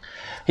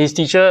 His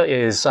teacher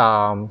is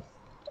a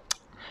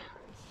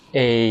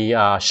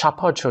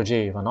Shapa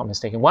Choje, if I'm not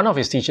mistaken. One of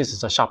his teachers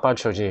is a Shapa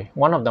Choje,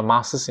 one of the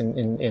masters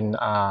in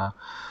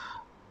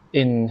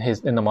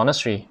the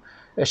monastery.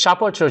 A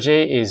Shapa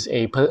Choje is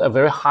a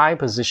very high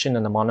position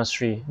in the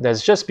monastery.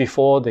 That's just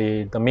before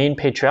the main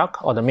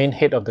patriarch or the main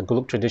head of the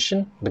Guluk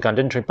tradition, the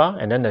Ganden Tripa,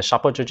 and then the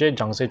Shapa Choje,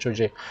 Jangse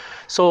Choje.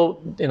 So,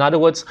 in other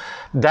words,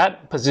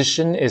 that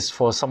position is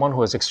for someone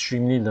who is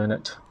extremely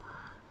learned.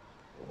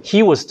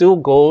 He will still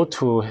go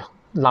to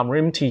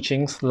Lamrim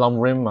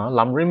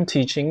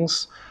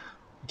teachings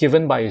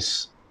given by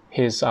his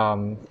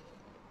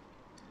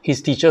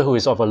teacher, who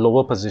is of a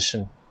lower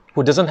position,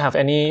 who doesn't have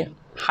any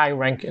high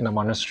rank in the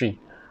monastery.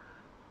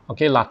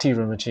 Okay, Lati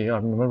Rinpoche, I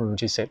remember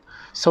Rinpoche said.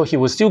 So he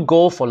would still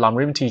go for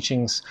Lamrim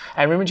teachings.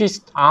 And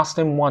Rinpoche asked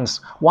him once,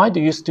 why do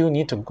you still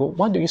need to go?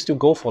 Why do you still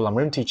go for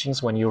Lamrim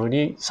teachings when you're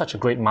already such a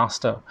great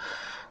master?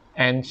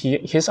 And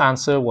his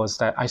answer was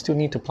that I still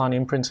need to plant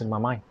imprints in my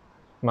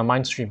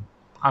mind stream.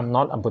 I'm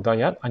not a Buddha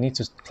yet. I need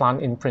to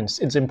plant imprints.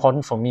 It's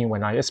important for me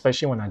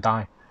especially when I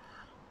die.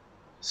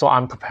 So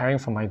I'm preparing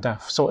for my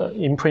death. So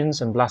imprints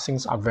and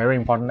blessings are very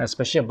important,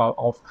 especially about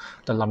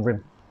the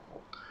Lamrim.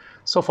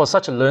 So for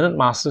such a learned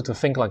master to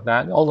think like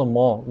that, all the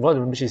more, what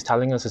Rinpoche is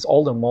telling us is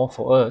all the more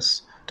for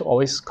us to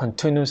always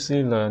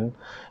continuously learn,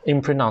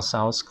 imprint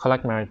ourselves,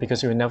 collect merit,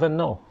 because you never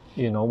know,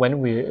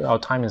 when our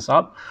time is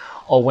up,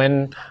 or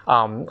when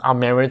our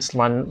merits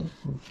run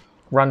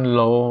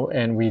low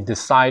and we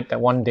decide that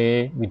one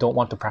day we don't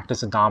want to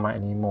practice the Dharma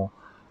anymore.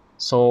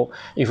 So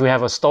if we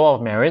have a store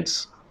of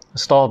merits, a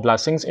store of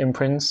blessings,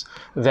 imprints,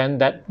 then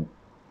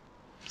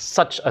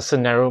such a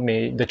scenario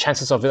the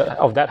chances of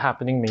that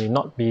happening may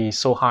not be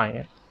so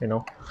high,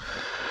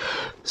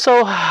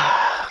 So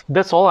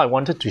that's all I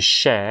wanted to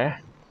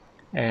share,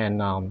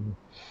 and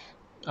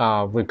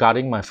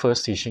regarding my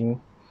first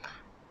teaching,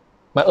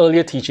 my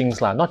earlier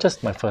teachings, not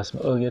just my first,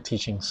 my earlier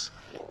teachings.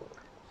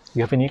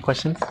 You have any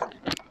questions?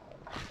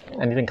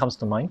 Anything comes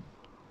to mind?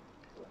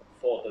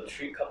 For the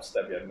 3 cups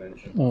that we have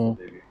mentioned,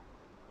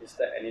 is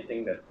there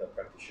anything that the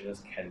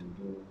practitioners can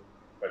do?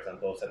 For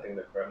example, setting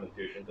the correct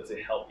motivation, does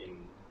it help in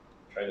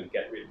trying to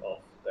get rid of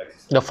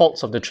the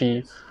faults of the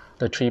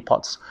three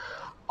pots?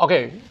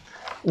 Okay,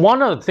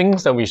 one of the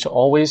things that we should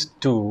always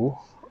do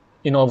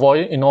in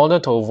order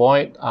to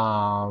avoid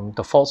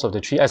the faults of the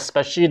tree,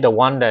 especially the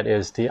one that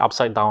is the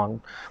upside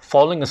down,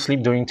 falling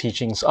asleep during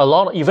teachings.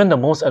 Even the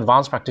most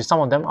advanced practice, some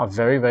of them are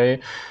very,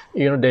 very,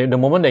 the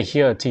moment they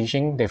hear a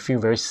teaching, they feel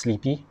very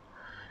sleepy.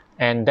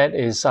 And that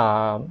is,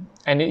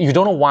 and you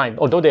don't know why.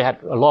 Although they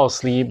had a lot of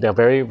sleep, they're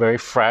very, very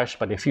fresh,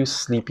 but they feel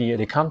sleepy.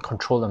 They can't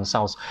control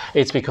themselves.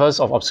 It's because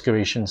of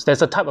obscurations.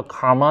 There's a type of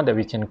karma that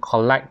we can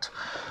collect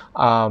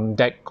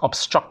that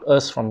obstruct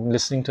us from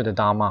listening to the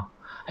Dharma.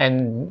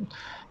 And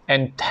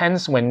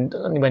hence, when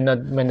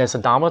there's a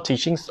Dharma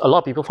teachings, a lot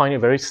of people find it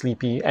very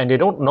sleepy, and they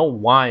don't know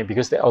why,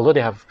 because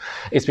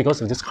it's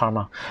because of this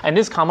karma. And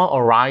this karma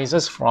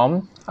arises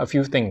from a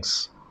few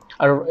things.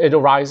 It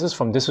arises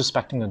from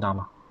disrespecting the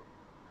Dharma.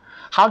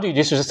 How do you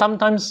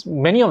disrespect?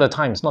 Many of the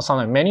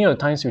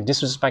times you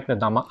disrespect the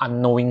Dharma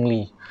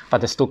unknowingly,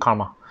 but there's still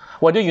karma.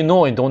 Whether you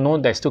know or don't know,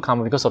 there's still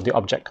karma because of the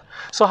object.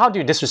 So how do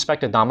you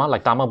disrespect the Dharma?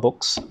 Like Dharma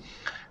books,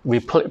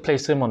 we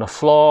place them on the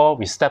floor,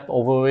 we step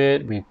over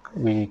it, we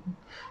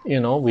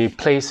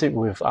place it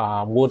with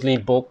worldly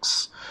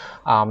books.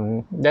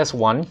 That's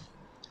one.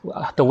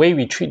 The way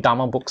we treat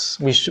Dharma books,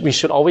 we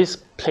should always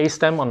place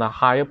them on a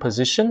higher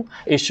position.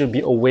 It should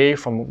be away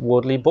from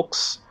worldly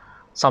books,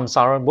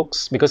 samsara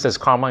books, because there's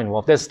karma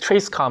involved. There's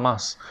trace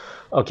karmas,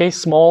 okay,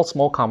 small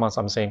karmas,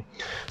 I'm saying.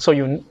 So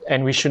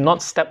we should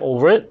not step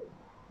over it.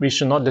 We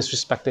should not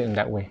disrespect it in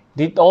that way.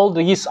 All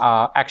these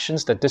are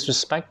actions that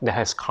disrespect, that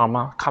has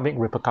karmic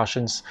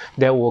repercussions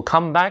that will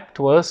come back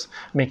to us,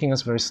 making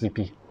us very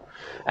sleepy.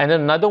 And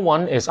then another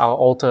one is our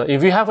altar.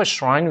 If you have a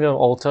shrine with an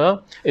altar,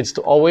 it's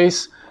to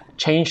always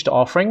change the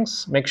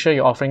offerings. Make sure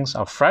your offerings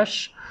are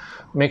fresh.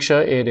 Make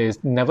sure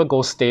it never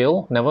go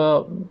stale,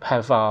 never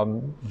have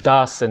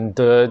dust and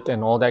dirt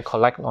and all that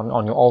collect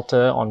on your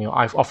altar, on your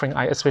offering,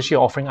 especially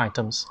your offering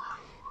items.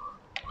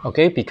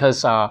 Okay,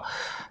 because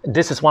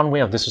this is one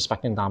way of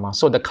disrespecting Dharma.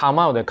 So the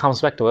karma that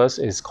comes back to us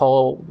is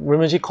called,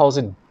 Rinpoche calls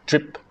it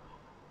drip.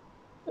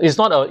 It's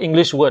not an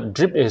English word.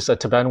 Drip is a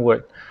Tibetan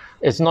word.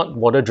 It's not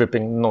water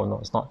dripping. No,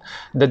 it's not.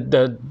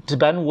 The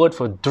Tibetan word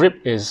for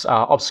drip is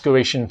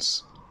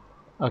obscurations.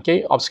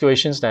 Okay,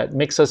 obscurations that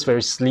makes us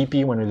very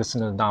sleepy when we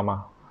listen to the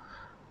Dharma.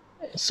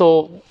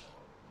 So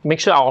make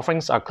sure our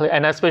offerings are clear,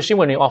 and especially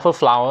when we offer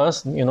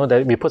flowers,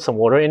 that we put some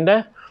water in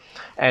there,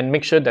 and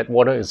make sure that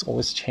water is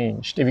always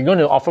changed. If you're going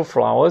to offer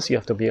flowers, you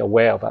have to be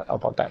aware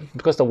about that,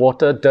 because the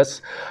water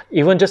does,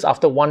 even just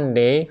after one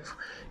day,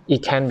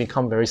 it can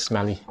become very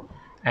smelly,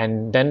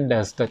 and then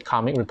there's the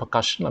karmic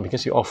repercussion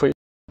because you offer it.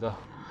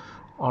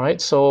 All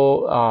right,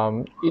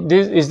 so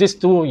this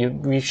too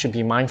we should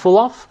be mindful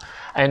of.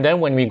 And then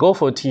when we go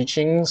for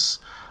teachings,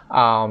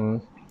 one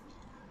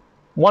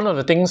of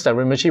the things that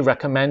Rinpoche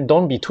recommend,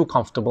 don't be too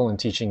comfortable in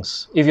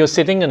teachings. If you're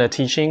sitting in a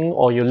teaching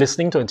or you're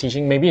listening to a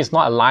teaching, maybe it's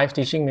not a live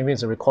teaching, maybe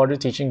it's a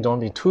recorded teaching, don't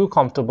be too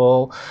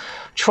comfortable.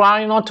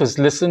 Try not to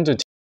listen to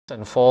teachings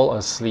and fall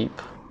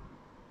asleep.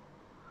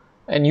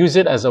 And use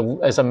it as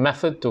a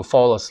method to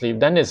fall asleep.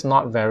 Then it's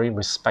not very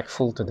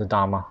respectful to the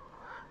Dharma.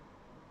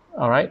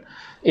 All right.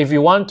 If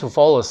you want to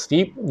fall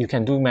asleep, you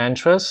can do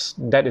mantras.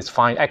 That is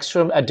fine.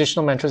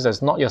 Additional mantras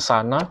that's not your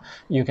sadhana,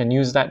 you can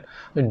use that.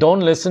 Don't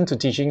listen to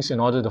teachings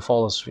in order to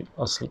fall asleep.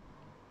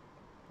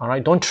 All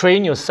right. Don't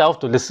train yourself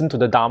to listen to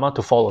the Dharma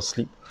to fall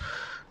asleep.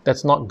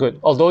 That's not good.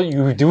 Although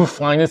you do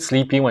find it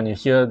sleepy when you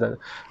hear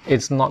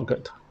it's not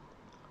good.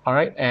 All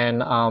right.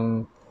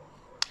 And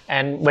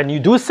when you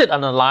do sit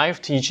on a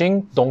live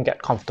teaching, don't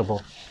get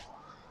comfortable.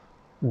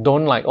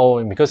 Don't like,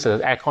 oh, because the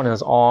aircon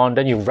is on,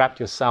 then you wrap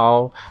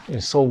yourself,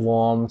 it's so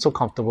warm, so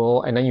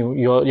comfortable, and then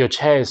your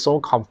chair is so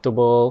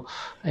comfortable,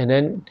 and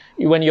then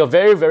when you're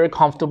very, very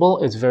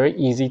comfortable, it's very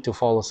easy to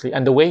fall asleep.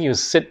 And the way you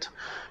sit,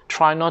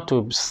 try not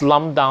to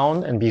slump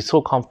down and be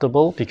so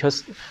comfortable,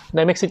 because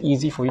that makes it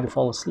easy for you to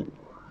fall asleep.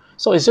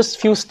 So it's just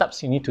few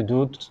steps you need to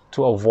do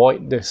to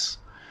avoid this.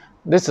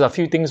 This is a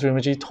few things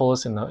Rinpoche told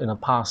us in the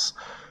past.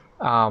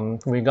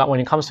 When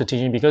it comes to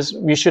teaching, because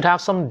we should have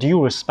some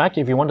due respect.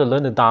 If you want to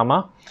learn the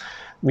Dharma,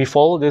 we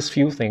follow these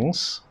few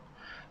things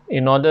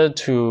in order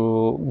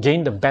to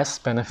gain the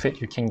best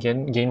benefit you can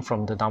gain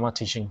from the Dharma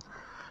teaching.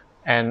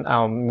 And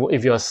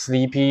if you're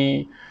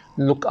sleepy,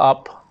 look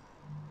up,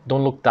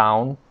 don't look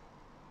down.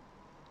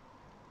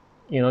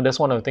 That's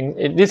one of the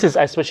things. This is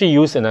especially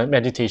used in a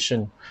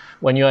meditation.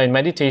 When you're in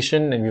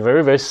meditation and you're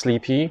very, very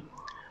sleepy,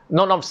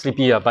 not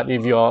sleepy, but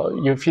if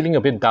you're feeling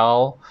a bit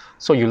dull,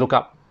 so you look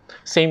up.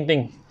 Same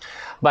thing,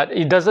 but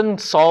it doesn't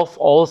solve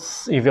all.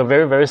 If you're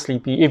very, very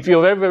sleepy, if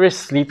you're very, very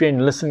sleepy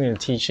and listening to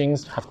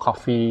teachings, have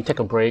coffee, take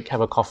a break,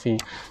 have a coffee.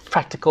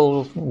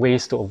 Practical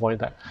ways to avoid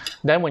that.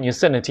 Then when you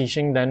sit in a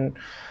teaching, then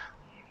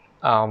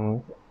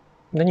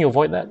you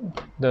avoid that,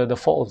 the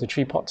fault of the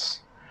three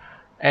pots.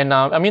 And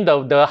I mean,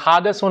 the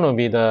hardest one will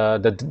be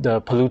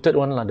the polluted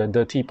one, the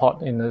dirty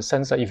pot, in the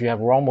sense that if you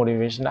have wrong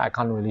motivation, I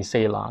can't really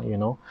say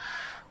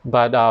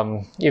But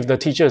if the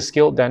teacher is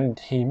skilled, then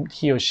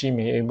he or she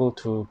may be able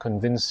to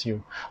convince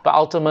you. But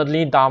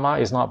ultimately, Dharma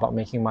is not about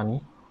making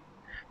money.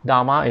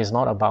 Dharma is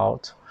not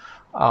about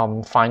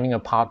finding a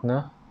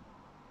partner.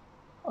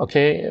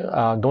 Okay,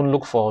 don't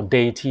look for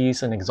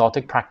deities and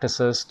exotic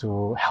practices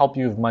to help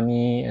you with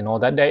money and all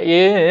that. There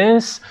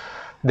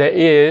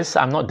is,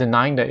 I'm not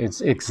denying that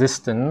its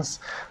existence,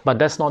 but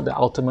that's not the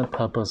ultimate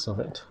purpose of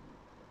it.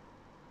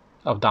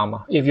 Of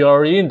Dharma. If you're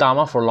already in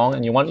Dharma for long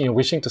and you're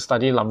wishing to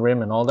study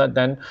Lamrim and all that,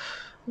 then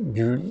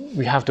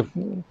we have to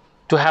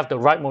have the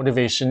right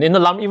motivation. Even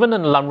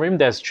in the Lamrim,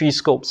 there's 3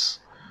 scopes,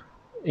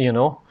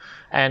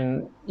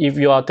 and if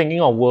you are thinking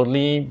of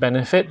worldly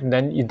benefit,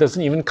 then it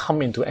doesn't even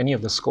come into any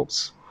of the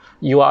scopes.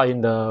 You are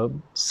in the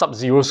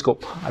sub-zero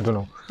scope. I don't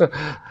know.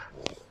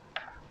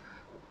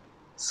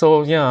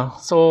 So yeah,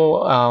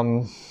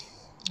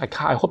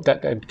 I hope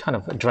that kind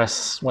of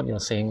address what you're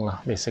saying,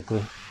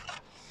 basically.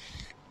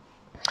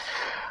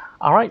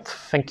 All right,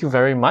 thank you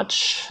very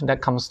much.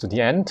 That comes to the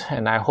end,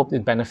 and I hope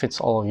it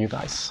benefits all of you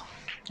guys.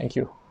 Thank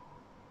you.